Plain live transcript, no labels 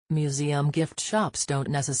Museum gift shops don't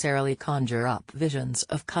necessarily conjure up visions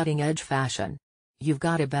of cutting-edge fashion. You've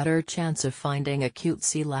got a better chance of finding a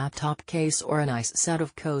cutesy laptop case or a nice set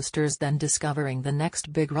of coasters than discovering the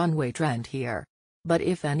next big runway trend here. But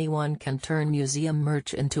if anyone can turn museum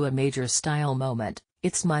merch into a major style moment,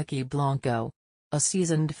 it's Mykki Blanco. A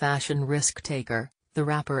seasoned fashion risk-taker, the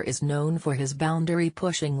rapper is known for his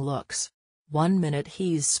boundary-pushing looks. One minute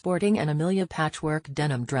he's sporting an Amelia patchwork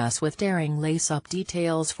denim dress with daring lace-up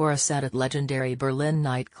details for a set at legendary Berlin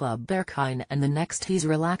nightclub Berghain, and the next he's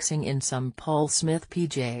relaxing in some Paul Smith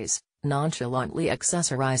PJs, nonchalantly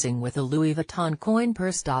accessorizing with a Louis Vuitton coin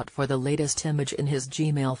purse. For the latest image in his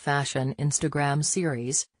Gmail fashion Instagram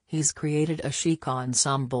series, he's created a chic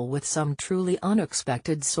ensemble with some truly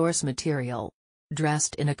unexpected source material.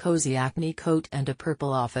 Dressed in a cozy acne coat and a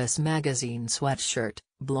purple Office magazine sweatshirt,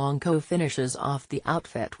 Blanco finishes off the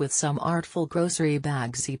outfit with some artful grocery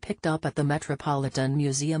bags he picked up at the Metropolitan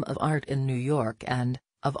Museum of Art in New York and,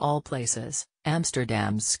 of all places,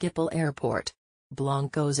 Amsterdam's Schiphol Airport.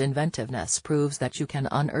 Blanco's inventiveness proves that you can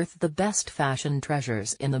unearth the best fashion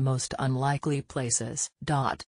treasures in the most unlikely places.